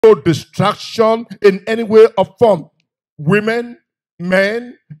no distraction in any way or form. Women,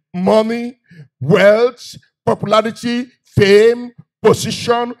 men, money, wealth, popularity, fame,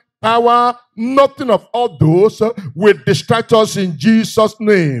 position, power, nothing of all those will distract us in Jesus'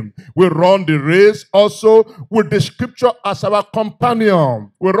 name. We run the race also with the scripture as our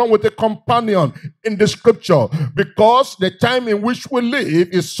companion. We run with a companion in the scripture because the time in which we live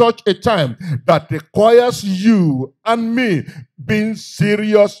is such a time that requires you and me being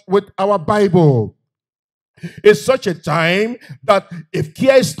serious with our Bible. It's such a time that if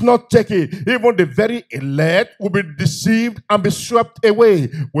care is not taken, even the very elect will be deceived and be swept away.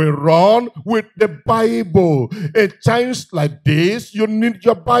 We run with the Bible. In times like this, you need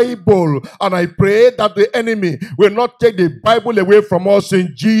your Bible. And I pray that the enemy will not take the Bible away from us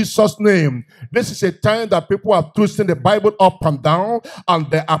in Jesus' name. This is a time that people are twisting the Bible up and down, and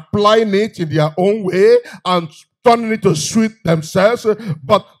they're applying it in their own way and turning it to suit themselves.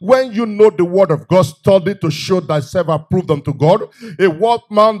 But when you know the word of God, study to show thyself approved unto God, a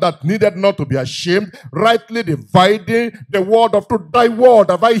workman that needed not to be ashamed, rightly dividing the word of truth. Thy word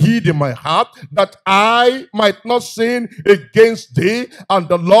have I hid in my heart, that I might not sin against thee. And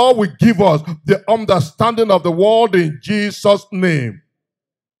the Lord will give us the understanding of the word in Jesus' name.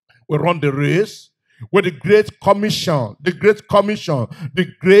 We run the race with the Great Commission. The Great Commission. The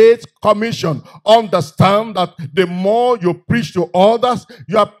Great Commission. Understand that the more you preach to others,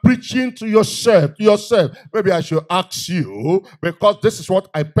 you are preaching to yourself. Maybe I should ask you, because this is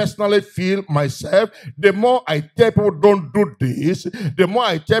what I personally feel myself. The more I tell people don't do this, the more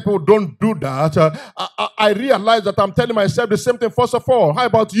I tell people don't do that, I realize that I'm telling myself the same thing first of all. How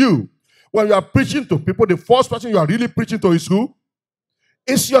about you? When you are preaching to people, the first person you are really preaching to is who?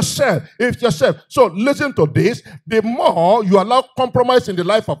 It's yourself. It's yourself. So listen to this. The more you allow compromise in the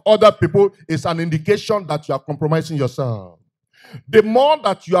life of other people, is an indication that you are compromising yourself. The more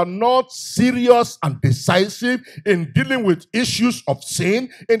that you are not serious and decisive in dealing with issues of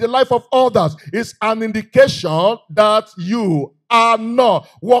sin in the life of others, is an indication that you are not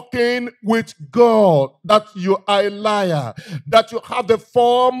walking with God, that you are a liar, that you have the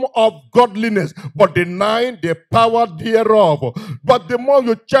form of godliness, but denying the power thereof. But the more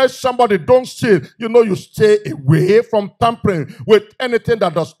you tell somebody, don't steal, you stay away from tampering with anything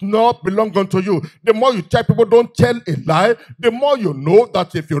that does not belong unto you. The more you tell people, don't tell a lie, the more you know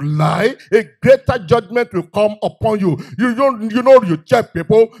that if you lie, a greater judgment will come upon you. You tell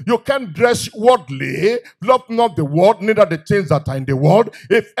people, you can't dress worldly, love not the world, neither the things that are in the world.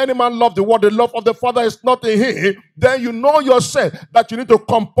 If any man love the world, the love of the Father is not in him. Then you know yourself that you need to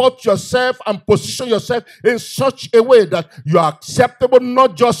comport yourself and position yourself in such a way that you are acceptable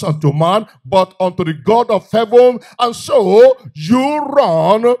not just unto man, but unto the God of heaven. And so you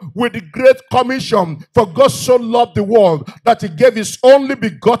run with the Great Commission. For God so loved the world that he gave his only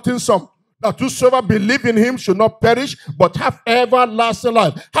begotten Son, that whosoever believe in him should not perish, but have everlasting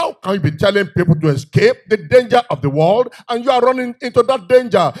life. How can you be telling people to escape the danger of the world, and you are running into that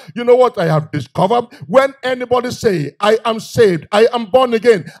danger? You know what I have discovered? When anybody say, I am saved, I am born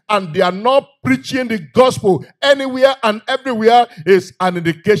again, and they are not preaching the gospel anywhere and everywhere, is an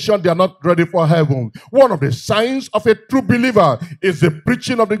indication they are not ready for heaven. One of the signs of a true believer is the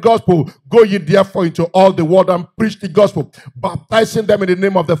preaching of the gospel. Go ye therefore into all the world and preach the gospel, baptizing them in the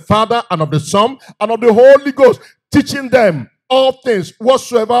name of the Father and of the Son and of the Holy Ghost, teaching them all things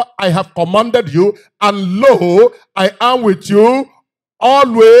whatsoever I have commanded you, and lo, I am with you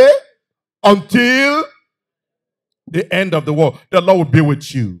always until the end of the world. The Lord will be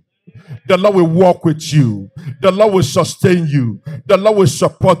with you. The Lord will walk with you. The Lord will sustain you. The Lord will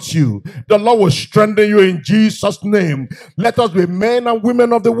support you. The Lord will strengthen you in Jesus' name. Let us be men and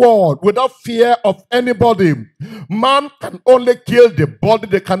women of the world without fear of anybody. Man can only kill the body,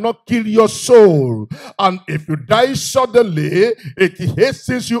 they cannot kill your soul. And if you die suddenly, it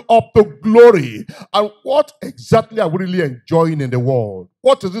hastens you up to glory. And what exactly are we really enjoying in the world?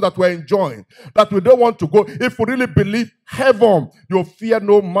 What is it that we're enjoying that we don't want to go? If we really believe heaven, you fear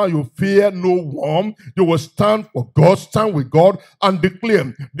no man, you fear no one. You will stand for God, stand with God, and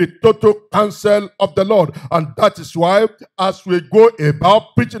declare the total counsel of the Lord. And that is why, as we go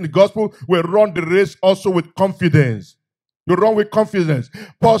about preaching the gospel, we run the race also with confidence. You run with confidence.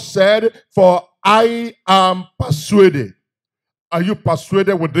 Paul said, for I am persuaded. Are you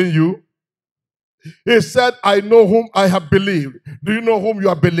persuaded within you? He said, I know whom I have believed. Do you know whom you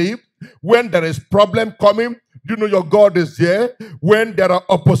have believed? When there is problem coming, do you know your God is there? When there are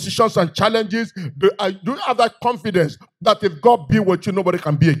oppositions and challenges, do you have that confidence that if God be with you, nobody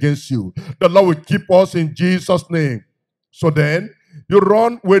can be against you? The Lord will keep us in Jesus' name. So then, you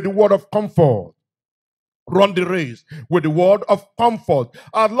run with the word of comfort. Run the race with the word of comfort.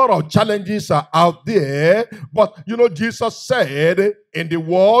 A lot of challenges are out there, but you know, Jesus said, in the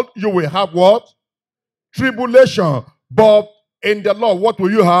world you will have what? Tribulation. But in the Lord, what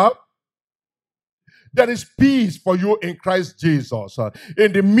will you have? There is peace for you in Christ Jesus.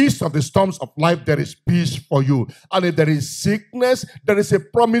 In the midst of the storms of life, there is peace for you. And if there is sickness, there is a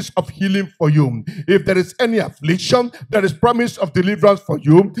promise of healing for you. If there is any affliction, there is promise of deliverance for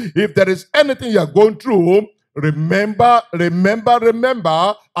you. If there is anything you are going through, remember, at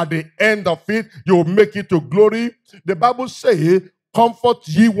the end of it, you will make it to glory. The Bible says, comfort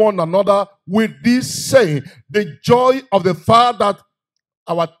ye one another with this saying, the joy of the Father.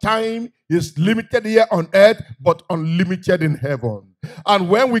 Our time is limited here on earth, but unlimited in heaven. And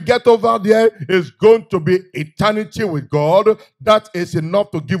when we get over there, it's going to be eternity with God. That is enough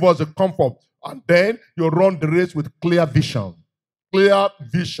to give us a comfort. And then you run the race with clear vision. Clear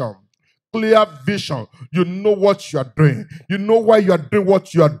vision. Clear vision. You know what you are doing. You know why you are doing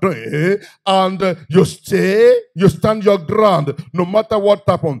what you are doing. And you stand your ground. No matter what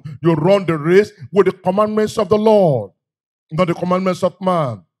happens, you run the race with the commandments of the Lord, not the commandments of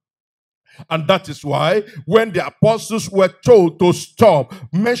man. And that is why when the apostles were told to stop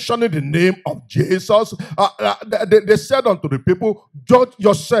mentioning the name of Jesus, they said unto the people, judge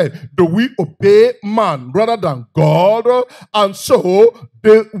yourself, do we obey man rather than God? And so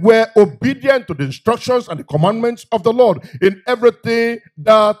they were obedient to the instructions and the commandments of the Lord in everything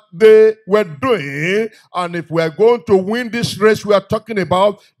that they were doing. And if we are going to win this race we are talking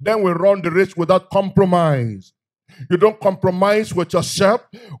about, then we run the race without compromise. You don't compromise with yourself.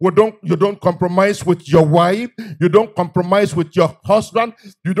 You don't compromise with your wife. You don't compromise with your husband.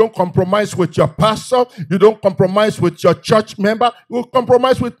 You don't compromise with your pastor. You don't compromise with your church member. You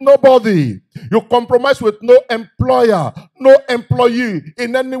compromise with nobody. You compromise with no employer, no employee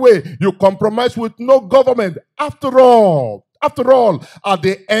in any way. You compromise with no government. After all, at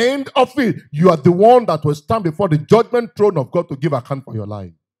the end of it, you are the one that will stand before the judgment throne of God to give account for your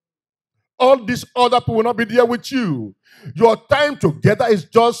life. All these other people will not be there with you. Your time together is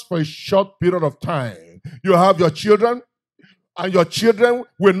just for a short period of time. You have your children, and your children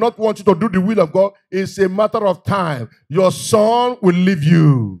will not want you to do the will of God. It's a matter of time. Your son will leave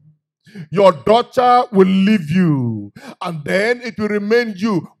you. Your daughter will leave you. And then it will remain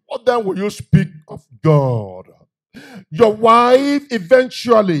you. What then will you speak of God? Your wife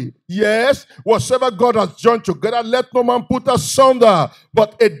eventually, yes, whatsoever God has joined together, let no man put asunder.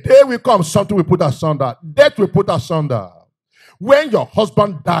 But a day will come, something will put asunder. Death will put asunder. When your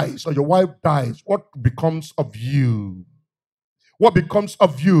husband dies or your wife dies, what becomes of you? What becomes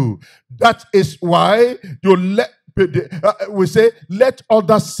of you? That is why we say, let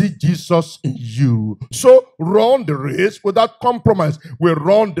others see Jesus in you. So run the race without compromise. We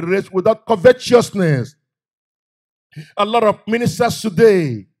run the race without covetousness. A lot of ministers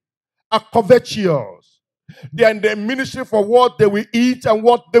today are covetous. They are in the ministry for what they will eat and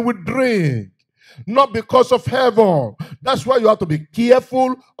what they will drink, not because of heaven. That's why you have to be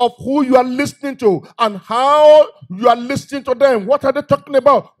careful of who you are listening to and how you are listening to them. What are they talking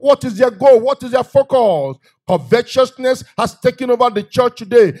about? What is their goal? What is their focus? Covetousness has taken over the church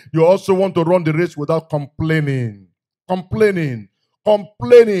today. You also want to run the race without complaining.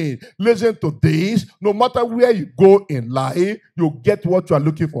 Listen to this. No matter where you go in life, you'll get what you are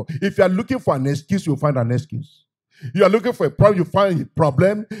looking for. If you are looking for an excuse, you'll find an excuse. You are looking for a problem, you find a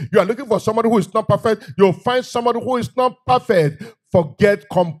problem. You are looking for somebody who is not perfect, you'll find somebody who is not perfect. Forget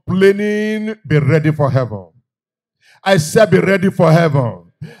complaining. Be ready for heaven. I said be ready for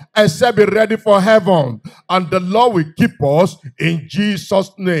heaven. I said be ready for heaven. And the Lord will keep us in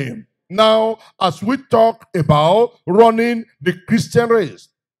Jesus' name. Now, as we talk about running the Christian race,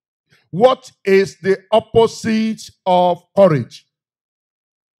 what is the opposite of courage?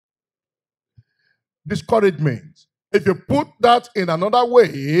 Discouragement. If you put that in another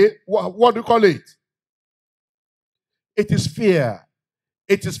way, what do you call it? It is fear.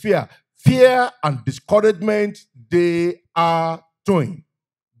 It is fear. Fear and discouragement, they are twin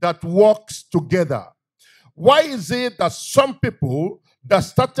that works together. Why is it that some people that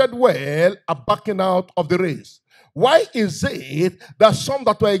started well are backing out of the race? Why is it that some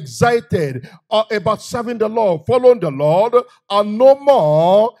that were excited about serving the Lord, following the Lord, are no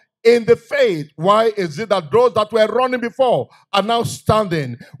more in the faith? Why is it that those that were running before are now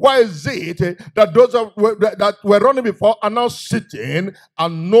standing? Why is it that those that were running before are now sitting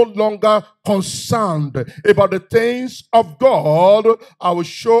and no longer concerned about the things of God? I will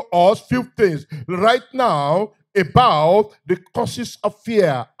show us few things right now about the causes of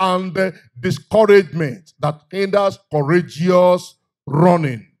fear and discouragement that hinders courageous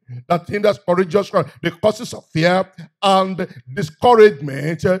running. that hinders courageous run. The causes of fear and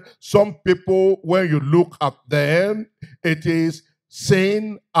discouragement. Some people, when you look at them, it is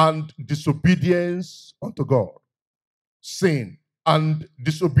sin and disobedience unto God. Sin and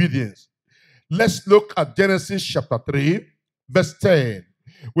disobedience. Let's look at Genesis chapter 3, verse 10.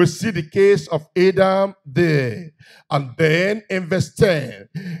 We see the case of Adam there. And then in verse 10,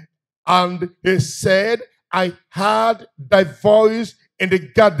 and he said, I heard thy voice in the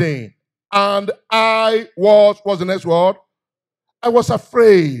garden, and I was, what's the next word? I was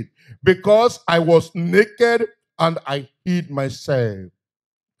afraid, because I was naked and I hid myself.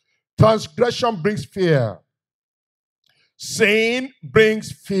 Transgression brings fear. Sin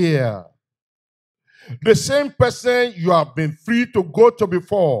brings fear. The same person you have been free to go to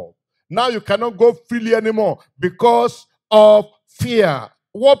before, now you cannot go freely anymore because of fear.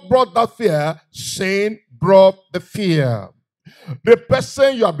 What brought that fear? Sin brought the fear. The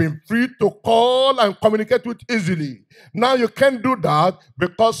person you have been free to call and communicate with easily, now you can't do that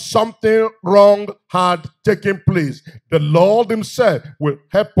because something wrong had taken place. The Lord himself will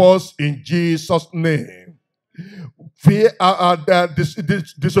help us in Jesus' name. Fear,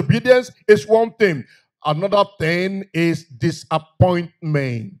 disobedience is one thing. Another thing is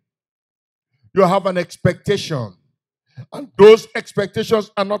disappointment. You have an expectation, and those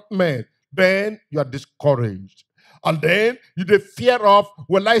expectations are not met. Then you are discouraged. And then the fear of,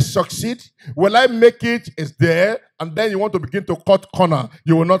 will I succeed? Will I make it? Is there. And then you want to begin to cut corner.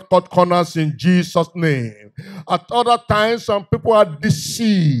 You will not cut corners in Jesus' name. At other times, some people are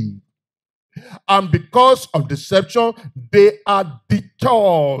deceived. And because of deception, they are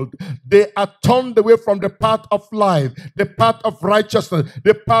detoured. They are turned away from the path of life, the path of righteousness,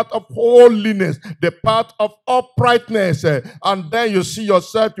 the path of holiness, the path of uprightness. And then you see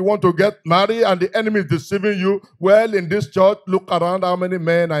yourself, you want to get married, and the enemy is deceiving you. Well, in this church, look around, how many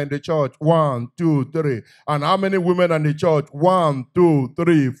men are in the church? 1, 2, 3. And how many women are in the church? 1, 2,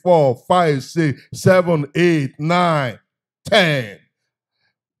 3, 4, 5, 6, 7, 8, 9, 10.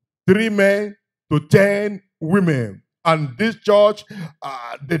 3 men to 10 women. And this church,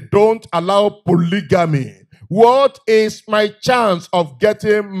 they don't allow polygamy. What is my chance of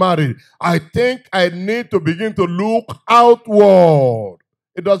getting married? I think I need to begin to look outward.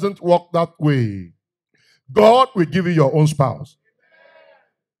 It doesn't work that way. God will give you your own spouse.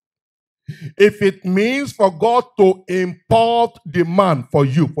 If it means for God to import the man for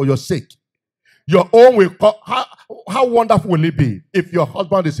you, for your sake, your own will come. How wonderful will it be if your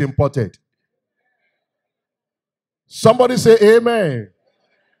husband is imported? Somebody say amen.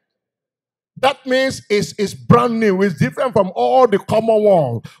 That means it's brand new. It's different from all the common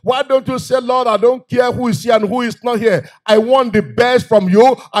ones. Why don't you say, Lord, I don't care who is here and who is not here. I want the best from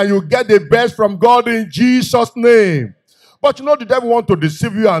you, and you get the best from God in Jesus' name. But you know, the devil wants to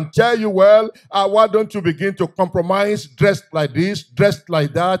deceive you and tell you, well, why don't you begin to compromise, dress like this, dress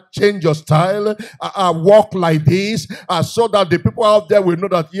like that, change your style, walk like this, so that the people out there will know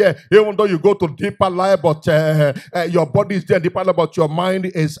that, yeah, even though you go to deeper life, but your body is there in deeper life, but your mind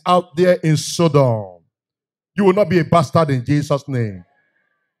is out there in Sodom. You will not be a bastard in Jesus' name.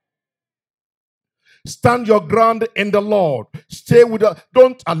 Stand your ground in the Lord. Stay with us.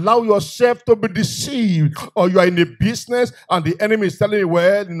 Don't allow yourself to be deceived. Or you are in a business and the enemy is telling you,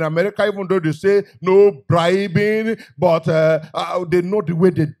 well, in America, even though they say no bribing, but they know the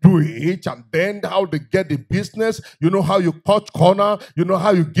way they do it, and then how they get the business. You know how you cut corner. You know how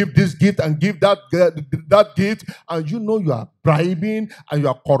you give this gift and give that gift. And you know you are bribing and you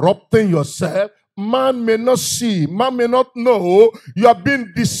are corrupting yourself. Man may not see, man may not know, you are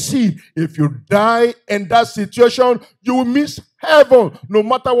being deceived. If you die in that situation, you will miss heaven, no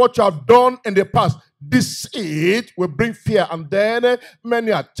matter what you have done in the past. Deceit will bring fear. And then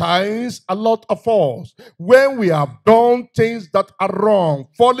many a times, a lot of us, when we have done things that are wrong,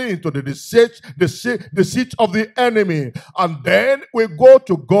 falling into the deceit of the enemy, and then we go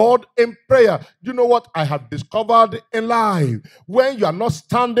to God in prayer. You know what I have discovered in life? When you are not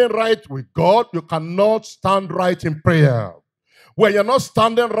standing right with God, you cannot stand right in prayer. When you're not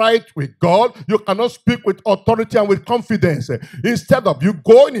standing right with God, you cannot speak with authority and with confidence. Instead of you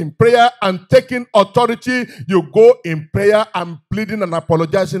going in prayer and taking authority, you go in prayer and pleading and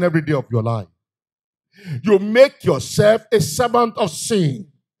apologizing every day of your life. You make yourself a servant of sin.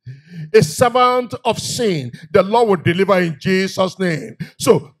 A servant of sin. The Lord will deliver in Jesus' name.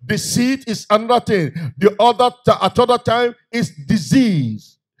 So deceit is another thing. At other time is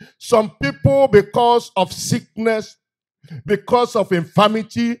disease. Some people, because of sickness, because of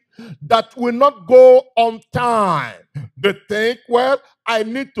infirmity, that will not go on time. They think, well, I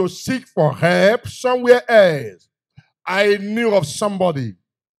need to seek for help somewhere else. I knew of somebody.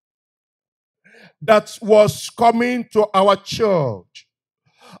 that was coming to our church.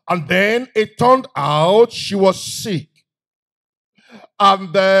 And then it turned out she was sick.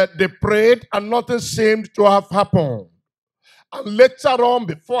 And they prayed and nothing seemed to have happened. And later on,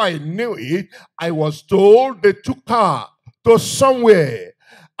 before I knew it, I was told they took her to somewhere.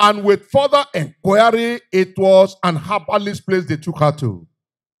 And with further inquiry, it was an herbalist place they took her to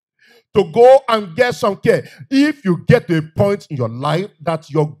go and get some care. If you get to a point in your life that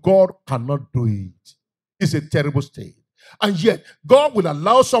your God cannot do it, it's a terrible state. And yet, God will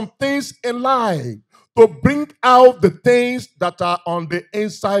allow some things in life to bring out the things that are on the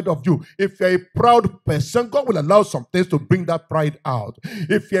inside of you. If you're a proud person, God will allow some things to bring that pride out.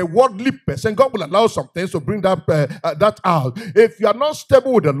 If you're a worldly person, God will allow some things to bring that out. If you are not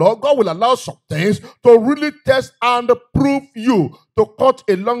stable with the Lord, God will allow some things to really test and prove you. To cut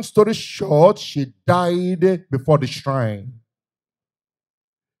a long story short, she died before the shrine.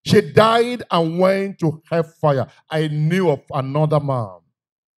 She died and went to hellfire. I knew of another man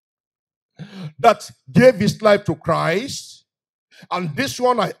that gave his life to Christ. And this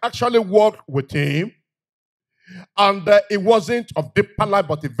one, I actually worked with him. And it wasn't of deeper life,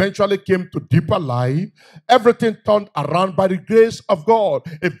 but eventually came to deeper life. Everything turned around by the grace of God.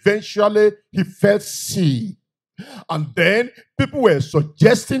 Eventually, he felt sick. And then people were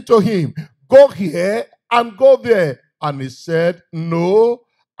suggesting to him, go here and go there. And he said, no,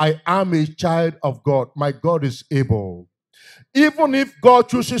 I am a child of God. My God is able. Even if God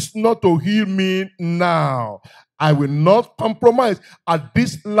chooses not to heal me now, I will not compromise at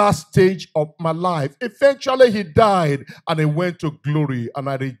this last stage of my life. Eventually, he died and he went to glory, and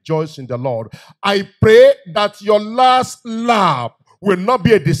I rejoice in the Lord. I pray that your last lap will not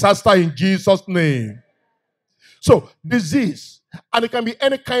be a disaster in Jesus' name. So, disease, and it can be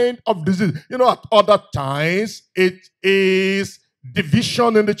any kind of disease. You know, at other times, it is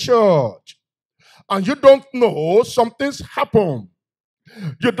division in the church. And you don't know, some things happen.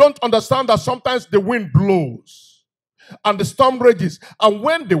 You don't understand that sometimes the wind blows and the storm rages. And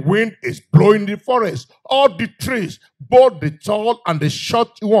when the wind is blowing the forest, all the trees, both the tall and the short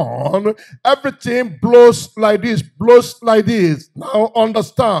one, everything blows like this, blows like this. Now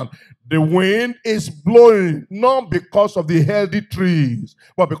understand, the wind is blowing not because of the healthy trees,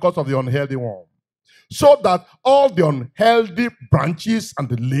 but because of the unhealthy one. So that all the unhealthy branches and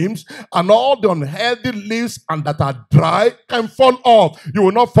the limbs and all the unhealthy leaves and that are dry can fall off. You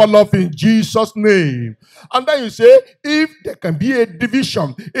will not fall off in Jesus' name. And then you say, if there can be a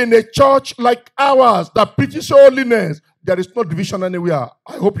division in a church like ours that preaches holiness, there is no division anywhere.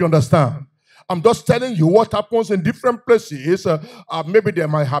 I hope you understand. I'm just telling you what happens in different places. Maybe there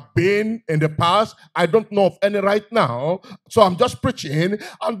might have been in the past. I don't know of any right now. So I'm just preaching.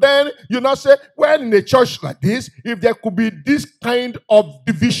 And then you now say, well, in a church like this, if there could be this kind of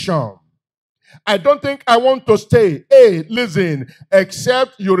division, I don't think I want to stay. Hey, listen,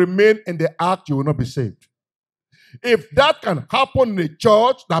 except you remain in the ark, you will not be saved. If that can happen in a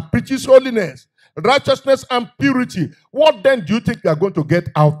church that preaches holiness, righteousness, and purity, what then do you think you are going to get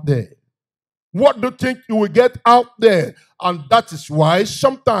out there? What do you think you will get out there? And that is why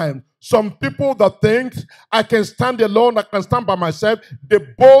sometimes some people that think I can stand alone, I can stand by myself, they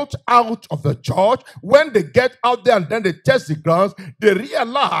bolt out of the church. When they get out there and then they test the grounds, they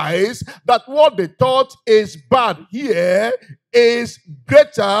realize that what they thought is bad here is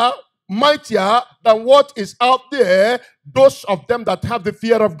greater, mightier than what is out there. Those of them that have the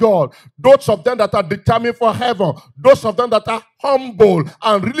fear of God, those of them that are determined for heaven, those of them that are humble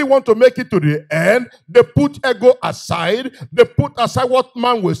and really want to make it to the end, they put ego aside, they put aside what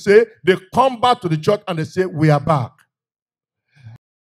man will say, they come back to the church and they say, we are back.